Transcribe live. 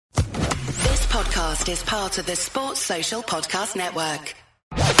podcast is part of the Sports Social Podcast Network.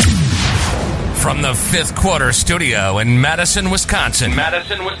 From the Fifth Quarter Studio in Madison, Wisconsin,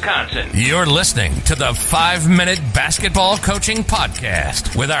 you're listening to the 5-Minute Basketball Coaching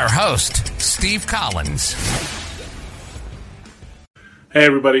Podcast with our host, Steve Collins. Hey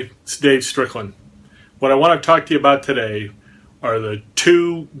everybody, it's Dave Strickland. What I want to talk to you about today are the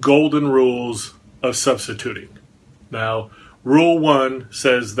 2 golden rules of substituting. Now, Rule 1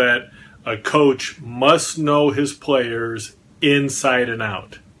 says that a coach must know his players inside and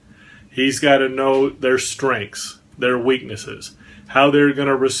out. He's got to know their strengths, their weaknesses, how they're going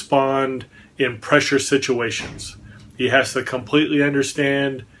to respond in pressure situations. He has to completely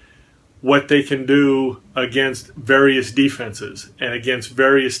understand what they can do against various defenses and against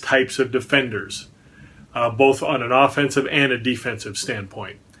various types of defenders, both on an offensive and a defensive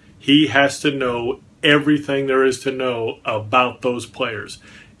standpoint. He has to know everything there is to know about those players.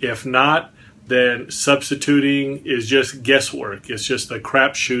 If not, then substituting is just guesswork. It's just a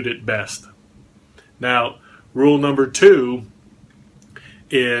crapshoot at best. Now, rule number 2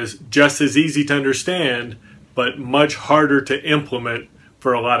 is just as easy to understand, but much harder to implement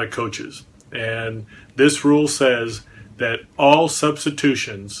for a lot of coaches. And this rule says that all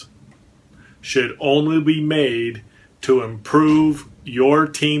substitutions should only be made to improve your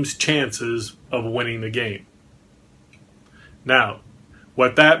team's chances of winning the game. Now,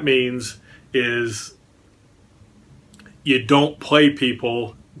 what that means is you don't play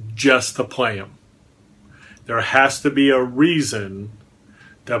people just to play them. There has to be a reason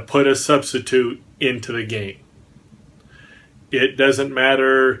to put a substitute into the game. It doesn't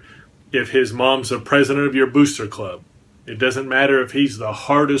matter if his mom's the president of your booster club. It doesn't matter if he's the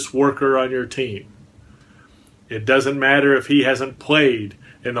hardest worker on your team. It doesn't matter if he hasn't played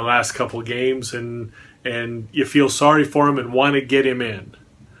in the last couple games and you feel sorry for him and want to get him in.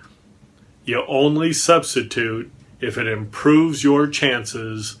 You only substitute if it improves your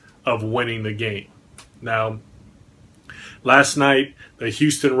chances of winning the game. Now, last night, the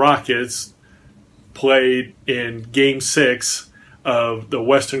Houston Rockets played in Game 6 of the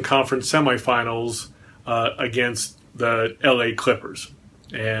Western Conference semifinals against the LA Clippers.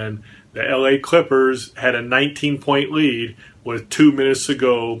 And the LA Clippers had a 19-point lead with 2 minutes to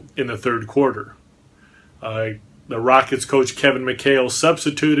go in the third quarter. The Rockets coach Kevin McHale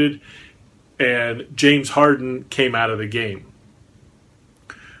substituted, and James Harden came out of the game.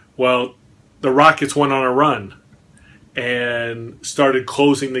 Well, the Rockets went on a run and started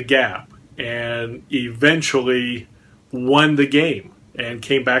closing the gap and eventually won the game and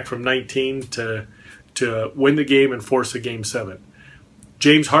came back from 19 to win the game and force a Game 7.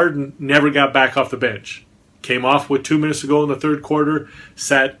 James Harden never got back off the bench. Came off with 2 minutes to go in the third quarter,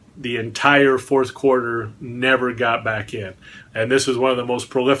 sat the entire fourth quarter, never got back in. And this was one of the most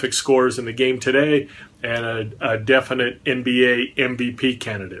prolific scorers in the game today and a definite NBA MVP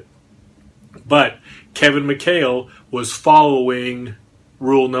candidate. But Kevin McHale was following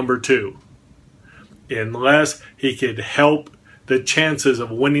rule number 2. Unless he could help the chances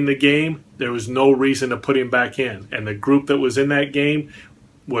of winning the game, there was no reason to put him back in. And the group that was in that game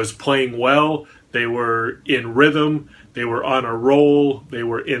was playing well. They were in rhythm. They were on a roll. They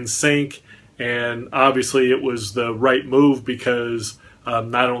were in sync. And obviously it was the right move because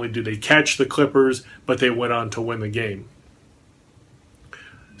not only did they catch the Clippers, but they went on to win the game.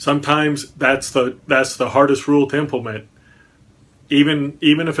 Sometimes that's the hardest rule to implement. Even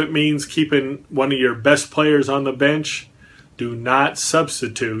if it means keeping one of your best players on the bench, do not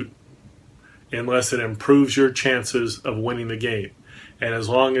substitute unless it improves your chances of winning the game. And as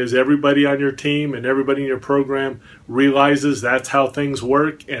long as everybody on your team and everybody in your program realizes that's how things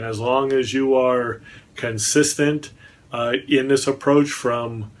work, and as long as you are consistent in this approach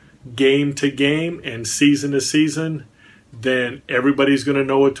from game to game and season to season, then everybody's going to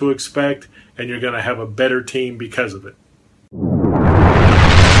know what to expect, and you're going to have a better team because of it.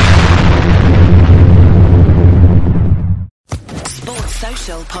 Sports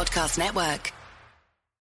Social Podcast Network.